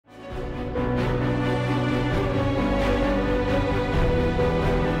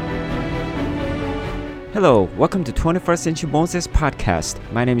Hello, welcome to 21st Century Moses Podcast.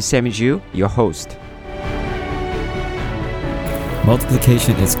 My name is Sammy Ju, your host.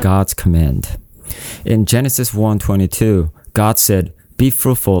 Multiplication is God's command. In Genesis 1:22, God said, "Be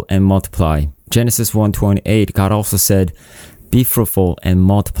fruitful and multiply." Genesis 1:28, God also said, "Be fruitful and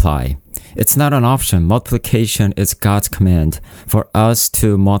multiply." It's not an option. Multiplication is God's command for us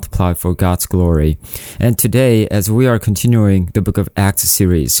to multiply for God's glory. And today, as we are continuing the Book of Acts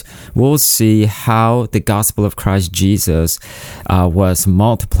series, we'll see how the gospel of Christ Jesus was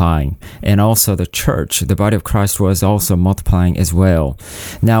multiplying. And also the church, the body of Christ, was also multiplying as well.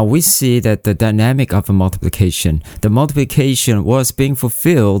 Now, we see that the dynamic of the multiplication was being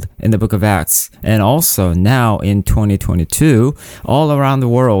fulfilled in the Book of Acts. And also now in 2022, all around the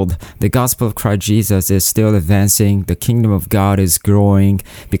world, the gospel of Christ Jesus is still advancing. The kingdom of God is growing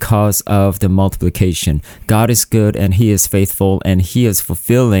because of the multiplication. God is good and He is faithful and He is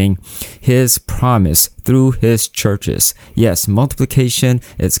fulfilling His promise through His churches. Yes, multiplication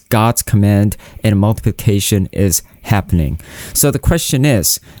is God's command and multiplication is happening. So the question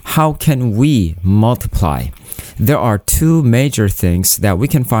is, how can we multiply? There are two major things that we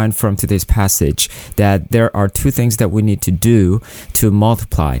can find from today's passage, that there are two things that we need to do to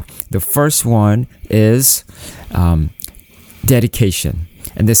multiply. The first one is dedication,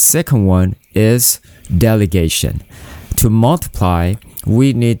 and the second one is delegation. To multiply,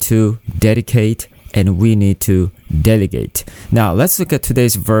 we need to dedicate and we need to delegate. Now, let's look at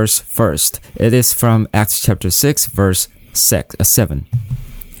today's verse first. It is from Acts chapter 6, verse 7.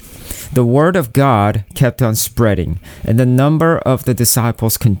 The word of God kept on spreading, and the number of the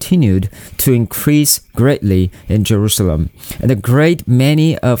disciples continued to increase greatly in Jerusalem. And a great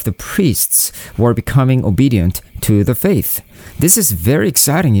many of the priests were becoming obedient to the faith. This is very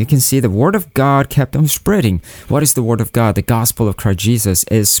exciting. You can see the word of God kept on spreading. What is the word of God? The gospel of Christ Jesus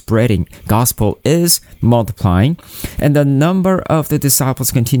is spreading. Gospel is multiplying. And the number of the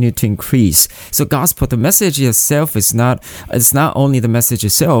disciples continued to increase. So gospel, the message itself it's not only the message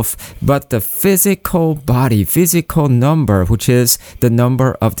itself, but the physical body, physical number, which is the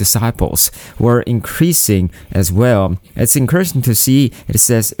number of disciples, were increasing as well. It's encouraging to see. It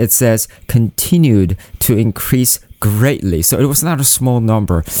says continued to increase greatly. So it was not a small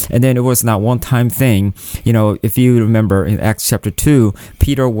number. And then it was not one-time thing. You know, if you remember in Acts chapter 2,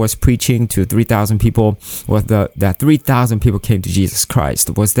 Peter was preaching to 3,000 people. That 3,000 people came to Jesus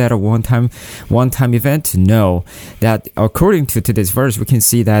Christ. Was that a one-time event? No. That according to today's verse, we can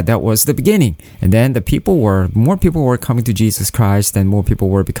see that was the beginning. And then more people were coming to Jesus Christ and more people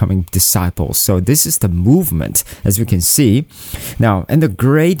were becoming disciples. So this is the movement, as we can see. Now, and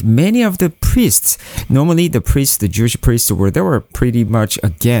many of the priests, normally the Jewish priests were pretty much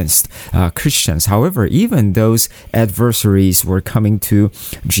against Christians. However, even those adversaries were coming to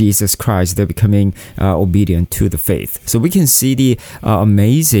Jesus Christ. They're becoming obedient to the faith. So we can see the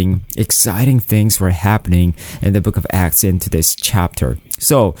amazing, exciting things were happening in the book of Acts in today's chapter.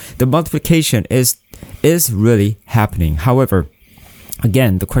 So the multiplication is really happening. However,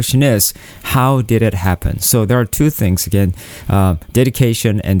 again, the question is, how did it happen? So there are two things, again,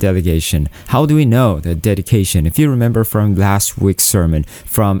 dedication and delegation. How do we know the dedication? If you remember from last week's sermon,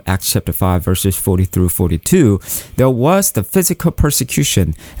 from Acts chapter 5, verses 40 through 42, there was the physical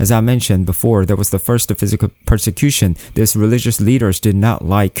persecution. As I mentioned before, there was the first physical persecution. These religious leaders did not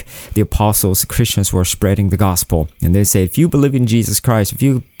like the apostles. Christians were spreading the gospel. And they said, if you believe in Jesus Christ, if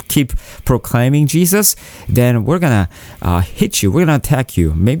you keep proclaiming Jesus, then we're gonna hit you, we're gonna attack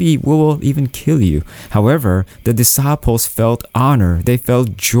you, maybe we will even kill you. However, the disciples felt honor, they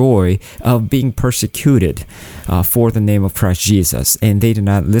felt joy of being persecuted for the name of Christ Jesus, and they did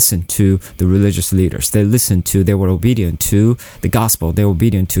not listen to the religious leaders. They were obedient to the gospel, they were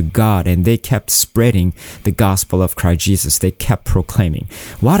obedient to God, and they kept spreading the gospel of Christ Jesus. They kept proclaiming.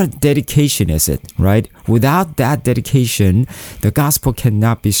 What a dedication is it, right? Without that dedication, the gospel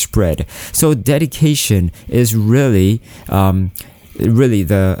cannot be spread. So dedication is really the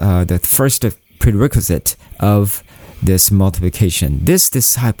first prerequisite of this multiplication. These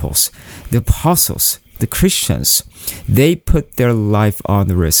disciples, the apostles, the Christians, they put their life on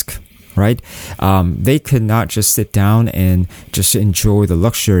the risk. Right? They could not just sit down and just enjoy the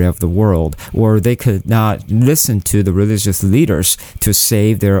luxury of the world, or they could not listen to the religious leaders to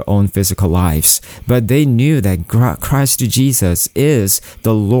save their own physical lives. But they knew that Christ Jesus is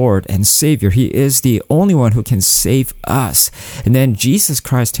the Lord and Savior. He is the only one who can save us. And then Jesus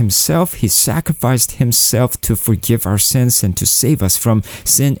Christ Himself, He sacrificed Himself to forgive our sins and to save us from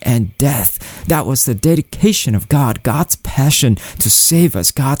sin and death. That was the dedication of God, God's passion to save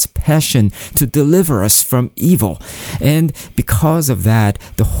us, God's passion compassion to deliver us from evil. And because of that,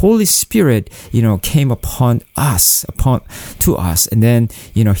 the Holy Spirit, came upon us, to us. And then,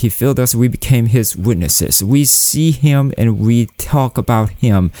 He filled us. We became His witnesses. We see Him and we talk about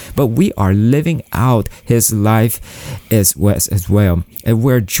Him, but we are living out His life as well. And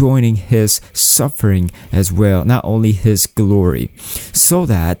we're joining His suffering as well, not only His glory. So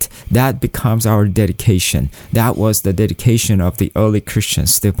that becomes our dedication. That was the dedication of the early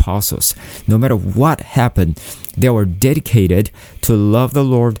Christians, the apostles. No matter what happened, they were dedicated to love the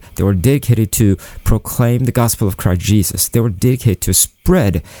Lord. They were dedicated to proclaim the gospel of Christ Jesus. They were dedicated to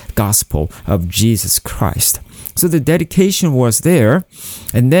spread the gospel of Jesus Christ. So the dedication was there.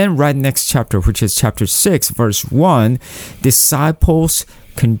 And then right next chapter, which is chapter 6, verse 1, disciples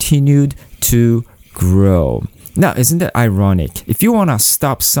continued to grow. Now, isn't that ironic? If you want to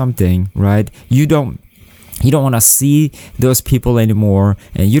stop something, right, you don't want to see those people anymore,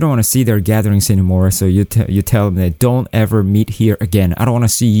 and you don't want to see their gatherings anymore. So you tell them that don't ever meet here again. I don't want to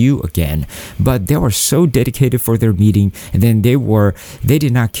see you again. But they were so dedicated for their meeting, and then they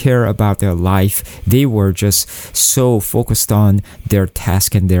did not care about their life. They were just so focused on their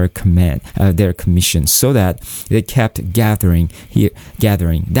task and their commission, so that they kept gathering.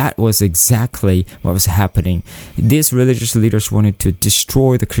 That was exactly what was happening. These religious leaders wanted to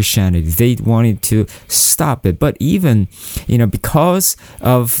destroy the Christianity. They wanted to stop it. But even, because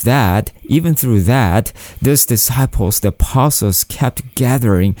of that, even through that, those disciples, the apostles, kept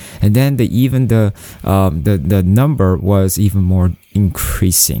gathering, and then the number was even more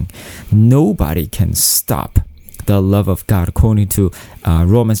increasing. Nobody can stop the love of God, according to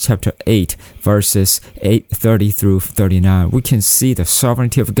Romans chapter 8, verses 30 through 39. We can see the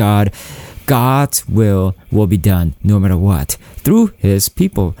sovereignty of God. God's will be done no matter what through His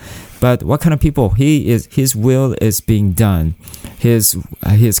people. But what kind of people? His will is being done. His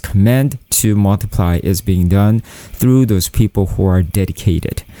command to multiply is being done through those people who are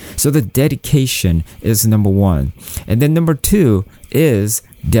dedicated. So the dedication is number one. And then number two is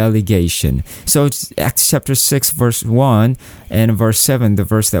delegation. So it's Acts chapter 6, verse 1 and verse 7, the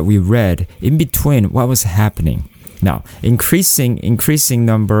verse that we read. In between, what was happening? Now, increasing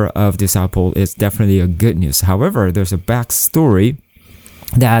number of disciples is definitely a good news. However, there's a backstory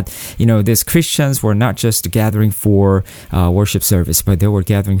that, these Christians were not just gathering for worship service, but they were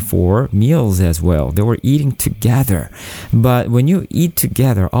gathering for meals as well. They were eating together. But when you eat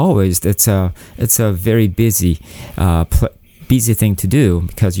together, always it's a very busy thing to do,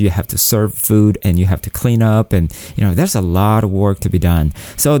 because you have to serve food and you have to clean up, and there's a lot of work to be done.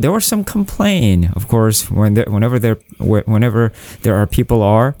 So there was some complaint, of course, whenever there are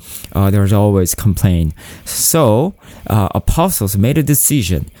people there's always complaint. So apostles made a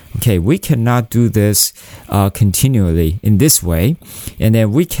decision. Okay, we cannot do this continually in this way, and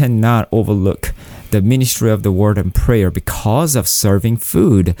then we cannot overlook the ministry of the word and prayer because of serving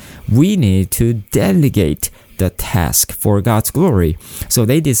food. We need to delegate the task for God's glory. So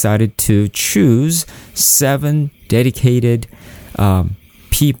they decided to choose 7 dedicated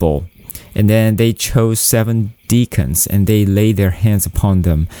people, and then they chose 7 deacons, and they laid their hands upon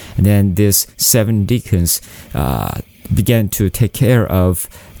them. And then these 7 deacons began to take care of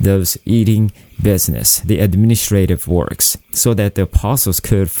those eating business, the administrative works, so that the apostles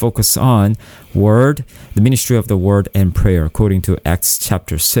could focus on the ministry of the word and prayer, according to Acts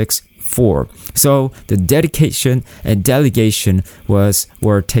chapter 6, 4. So the dedication and delegation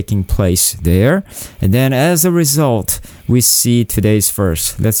were taking place there. And then as a result, we see today's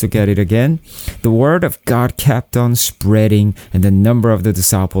verse. Let's look at it again. The word of God kept on spreading, and the number of the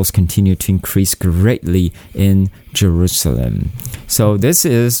disciples continued to increase greatly in Jerusalem. So this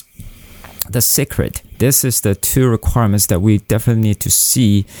is the secret. This is the 2 requirements that we definitely need to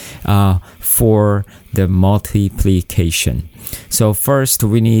see for the multiplication. So first,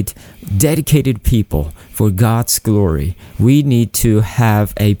 we need dedicated people for God's glory. We need to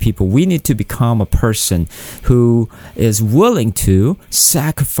have we need to become a person who is willing to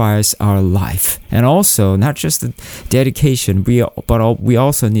sacrifice our life. And also, not just the dedication, but we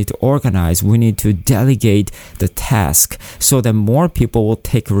also need to organize. We need to delegate the task so that more people will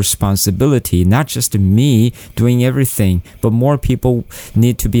take responsibility, not just me doing everything, but more people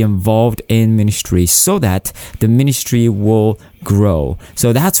need to be involved in ministry so that the ministry will grow.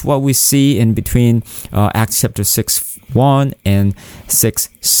 So that's what we see in between Acts chapter 6:1 and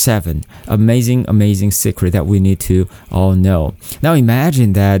 6:7. Amazing secret that we need to all know. Now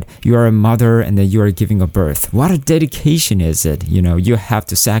imagine that you are a mother and then you are giving a birth. What a dedication is it? You have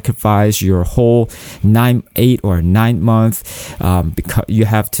to sacrifice your whole 8 or 9 month, because you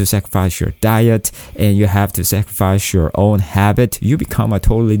have to sacrifice your diet and you have to sacrifice your own habit. You become a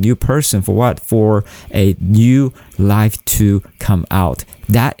totally new person for what? For a new life to come out.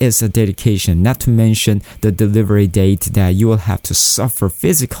 That is a dedication, not to mention the delivery date that you will have to suffer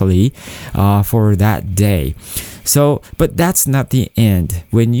physically for that day. So, but that's not the end.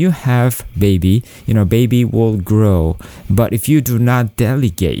 When you have baby, baby will grow. But if you do not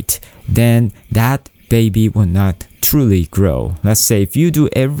delegate, then that baby will not truly grow. Let's say if you do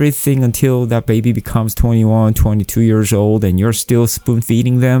everything until that baby becomes 21, 22 years old and you're still spoon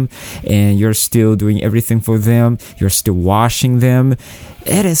feeding them and you're still doing everything for them, you're still washing them,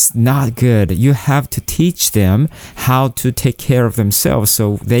 it is not good. You have to teach them how to take care of themselves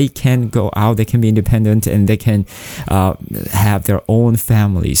so they can go out, they can be independent, and they can have their own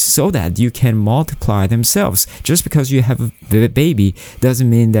families so that you can multiply themselves. Just because you have a baby doesn't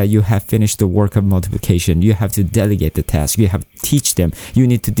mean that you have finished the work of multiplication. You have to delegate the task. You have to teach them. You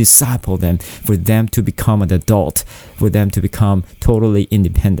need to disciple them for them to become an adult, for them to become totally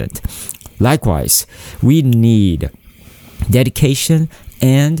independent. Likewise, we need dedication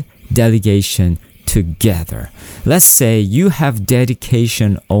and delegation together. Let's say you have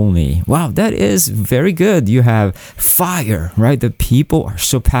dedication only. Wow, that is very good. You have fire, right? The people are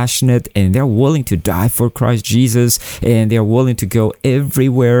so passionate and they're willing to die for Christ Jesus, and they're willing to go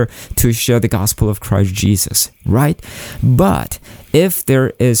everywhere to share the gospel of Christ Jesus, right? But if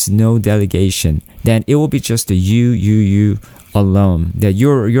there is no delegation, then it will be just a you alone, that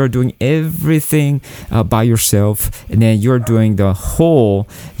you're doing everything by yourself, and then you're doing the whole,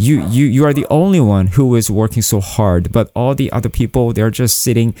 you are the only one who is working so hard, but all the other people, they're just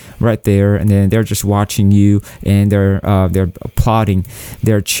sitting right there and then they're just watching you and they're applauding,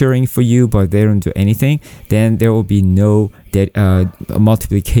 they're cheering for you, but they don't do anything. Then there will be no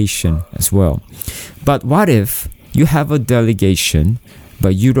multiplication as well. But what if you have a delegation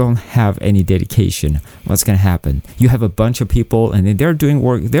but you don't have any dedication? What's going to happen? You have a bunch of people and they're doing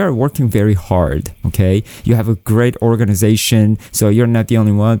work, they're working very hard, okay? You have a great organization, so you're not the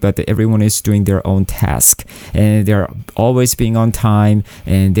only one, but everyone is doing their own task, and they're always being on time,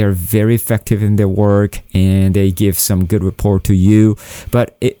 and they're very effective in their work, and they give some good report to you.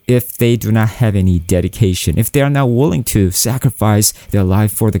 But if they do not have any dedication, if they are not willing to sacrifice their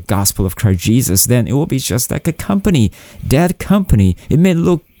life for the gospel of Christ Jesus, then it will be just like a company, dead company. It may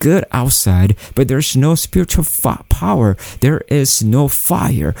look good outside, but there's no spiritual power. There is no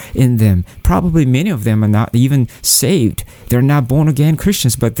fire in them. Probably many of them are not even saved. They're not born again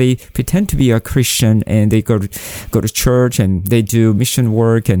Christians, but they pretend to be a Christian, and they go to church and they do mission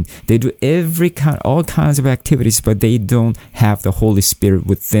work and they do all kinds of activities, but they don't have the Holy Spirit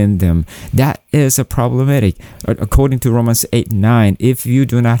within them. That is a problematic. According to Romans 8:9, if you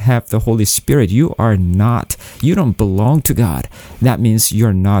do not have the Holy Spirit, you don't belong to God. That means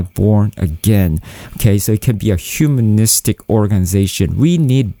you're not born again. Okay, so it can be a humanistic organization. We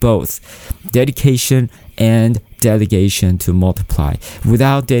need both dedication and delegation to multiply.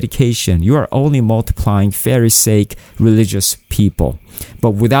 Without dedication, you are only multiplying Pharisaic religious people.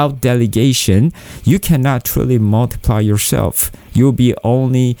 But without delegation, you cannot truly multiply yourself. You'll be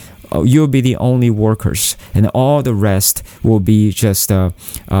the only workers, and all the rest will be just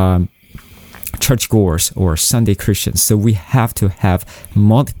churchgoers or Sunday Christians. So we have to have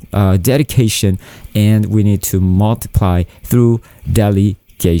dedication, and we need to multiply through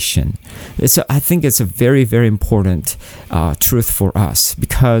delegation. I think it's a very, very important truth for us,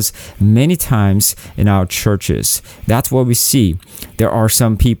 because many times in our churches, that's what we see. There are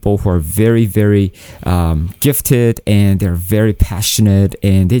some people who are very, very gifted, and they're very passionate,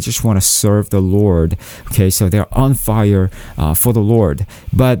 and they just want to serve the Lord. Okay, so they're on fire for the Lord.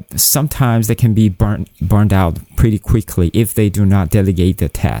 But sometimes they can be burned out pretty quickly if they do not delegate the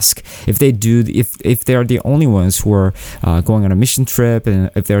task. If they're the only ones who are going on a mission trip,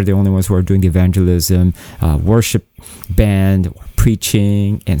 and if they're the only ones who are doing the evangelism, worship band,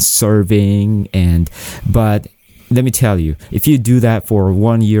 preaching and serving, but let me tell you, if you do that for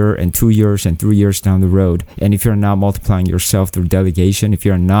 1 year and 2 years and 3 years down the road, and if you're not multiplying yourself through delegation, if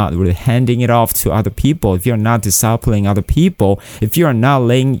you're not really handing it off to other people, if you're not discipling other people, if you're not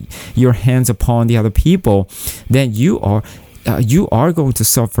laying your hands upon the other people, then you are you are going to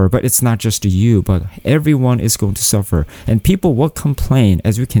suffer, but it's not just you, but everyone is going to suffer. And people will complain,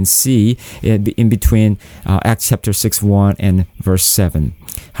 as we can see in between Acts chapter 6:1 and verse 7.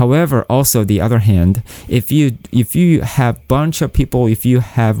 However, also the other hand, if you have bunch of people, if you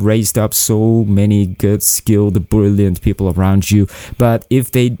have raised up so many good, skilled, brilliant people around you, but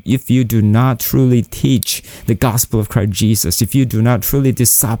if you do not truly teach the gospel of Christ Jesus, if you do not truly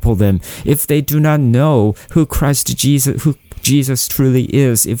disciple them, if they do not know who Jesus truly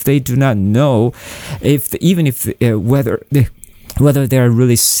is, if they do not know whether they are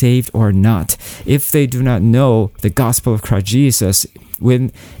really saved or not, if they do not know the gospel of Christ Jesus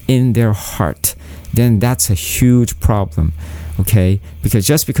in their heart, then that's a huge problem. Okay, because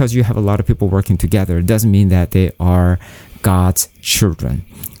just because you have a lot of people working together doesn't mean that they are God's children.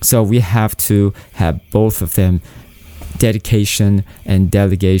 So we have to have both of them, dedication and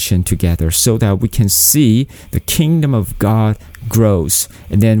delegation, together, so that we can see the kingdom of God grows,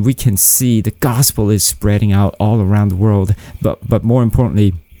 and then we can see the gospel is spreading out all around the world, but more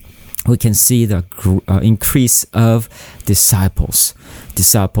importantly, we can see the increase of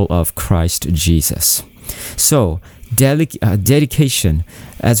disciple of Christ Jesus. So dedication,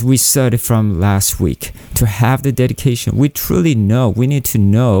 as we studied from last week, to have the dedication, we need to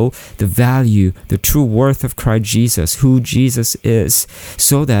know the value, the true worth of Christ Jesus, who Jesus is,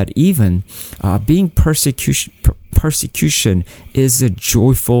 so that even being persecution is a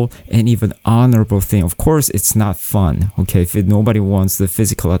joyful and even honorable thing. Of course, it's not fun. Okay, if nobody wants the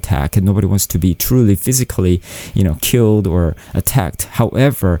physical attack and nobody wants to be truly physically, killed or attacked.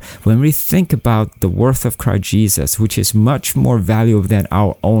 However, when we think about the worth of Christ Jesus, which is much more valuable than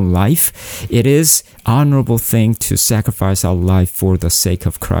our own life, it is honorable thing to sacrifice our life for the sake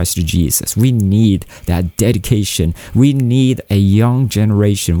of Christ Jesus. We need that dedication. We need a young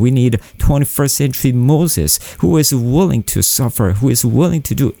generation. We need 21st century Moses, who is willing to suffer, who is willing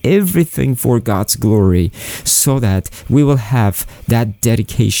to do everything for God's glory, so that we will have that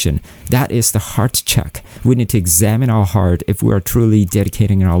dedication. That is the heart check. We need to examine our heart if we are truly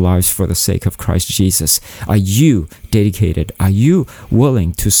dedicating our lives for the sake of Christ Jesus. Are you dedicated? Are you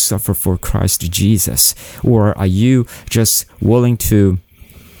willing to suffer for Christ Jesus? Or are you just willing to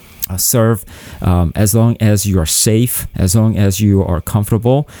serve as long as you are safe, as long as you are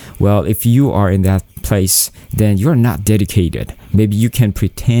comfortable? Well, if you are in that place, then you're not dedicated. Maybe you can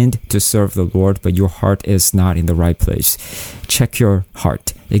pretend to serve the Lord, but your heart is not in the right place. Check your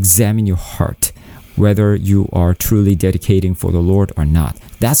heart. Examine your heart, whether you are truly dedicating for the Lord or not.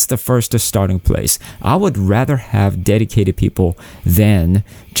 That's the first starting place. I would rather have dedicated people than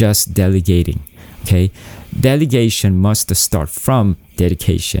just delegating. Okay, delegation must start from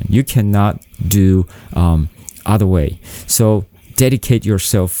dedication. You cannot do other way. So dedicate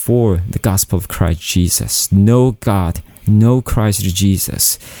yourself for the gospel of Christ Jesus. Know God, know Christ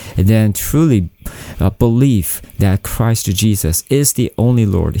Jesus, and then truly believe that Christ Jesus is the only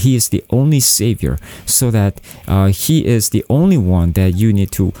Lord. He is the only Savior, so that He is the only one that you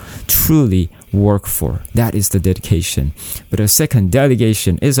need to truly work for. That is the dedication. But a second,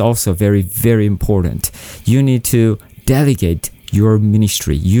 delegation is also very, very important. You need to delegate your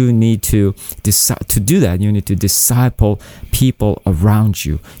ministry. You need to do that. You need to disciple people around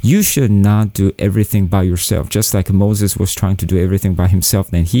you. You should not do everything by yourself. Just like Moses was trying to do everything by himself,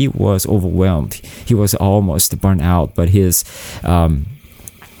 then he was overwhelmed. He was almost burnt out, but his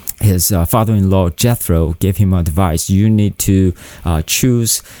father-in-law Jethro gave him advice. You need to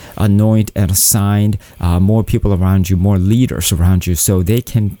choose, anoint, and assign more people around you, more leaders around you, so they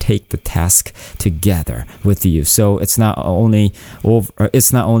can take the task together with you. So it's not only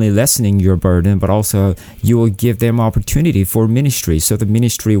lessening your burden, but also you will give them opportunity for ministry, so the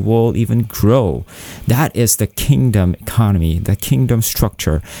ministry will even grow. That is the kingdom economy, the kingdom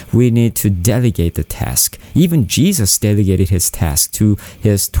structure. We need to delegate the task. Even Jesus delegated his task to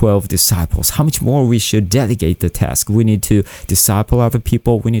his 12 disciples. How much more we should delegate the task? We need to disciple other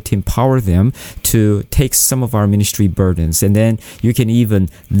people. We need to empower them to take some of our ministry burdens. And then you can even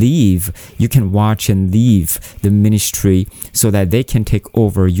leave. You can watch and leave the ministry so that they can take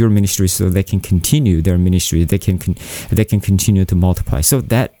over your ministry, so they can continue their ministry. They can continue to multiply. So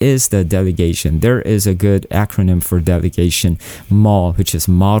that is the delegation. There is a good acronym for delegation, MAW, which is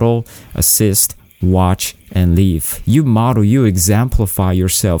model, assist, watch, and leave. You model, you exemplify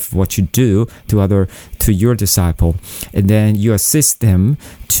yourself, what you do to your disciple, and then you assist them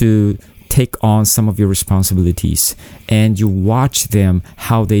to take on some of your responsibilities and you watch them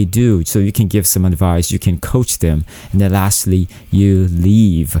how they do, so you can give some advice, you can coach them, and then lastly you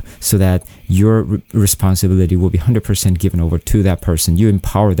leave so that your responsibility will be 100% given over to that person. You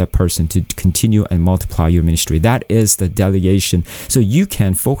empower that person to continue and multiply your ministry. That is the delegation, so you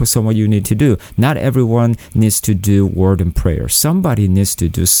can focus on what you need to do. Not everyone needs to do word and prayer. Somebody needs to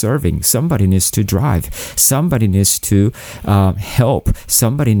do serving. Somebody needs to drive. Somebody needs to help.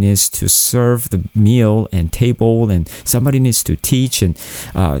 Somebody needs to serve the meal and table, and somebody needs to teach and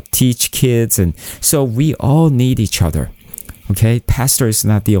teach kids. And so we all need each other. Okay, pastor is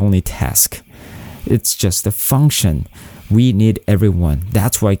not the only task. It's just a function. We need everyone.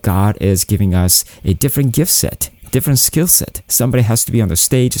 That's why God is giving us a different gift set, different skill set. Somebody has to be on the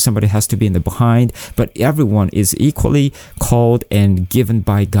stage, somebody has to be in the behind, but everyone is equally called and given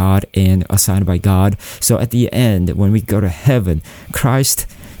by God and assigned by God. So at the end, when we go to heaven,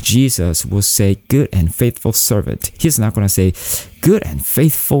 Jesus will say, good and faithful servant. He's not going to say, good and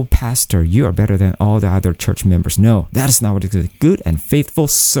faithful pastor, you are better than all the other church members. No, that is not what it is. Good and faithful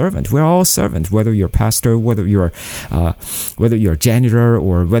servant. We're all servants, whether you're a pastor, whether you're a janitor,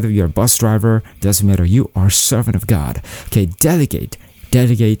 or whether you're a bus driver, doesn't matter. You are a servant of God. Okay, delegate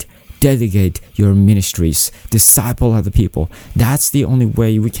your ministries, disciple other people. That's the only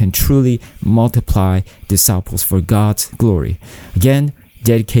way we can truly multiply disciples for God's glory. Again,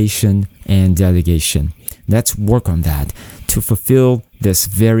 dedication and delegation. Let's work on that to fulfill this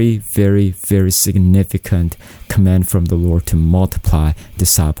very, very, very significant command from the Lord to multiply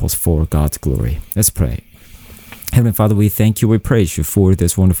disciples for God's glory. Let's pray. Heavenly Father, we thank you, we praise you for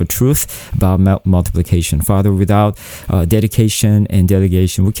this wonderful truth about multiplication. Father, without dedication and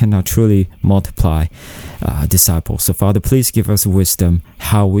delegation, we cannot truly multiply disciples. So Father, please give us wisdom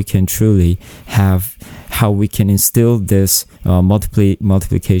how we can truly how we can instill this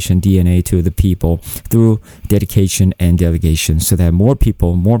multiplication DNA to the people through dedication and delegation, so that more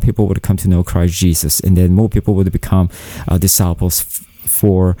people would come to know Christ Jesus, and then more people would become disciples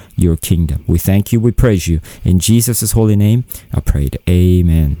for your kingdom. We thank you, we praise you. In Jesus' holy name, I prayed.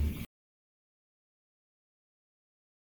 Amen.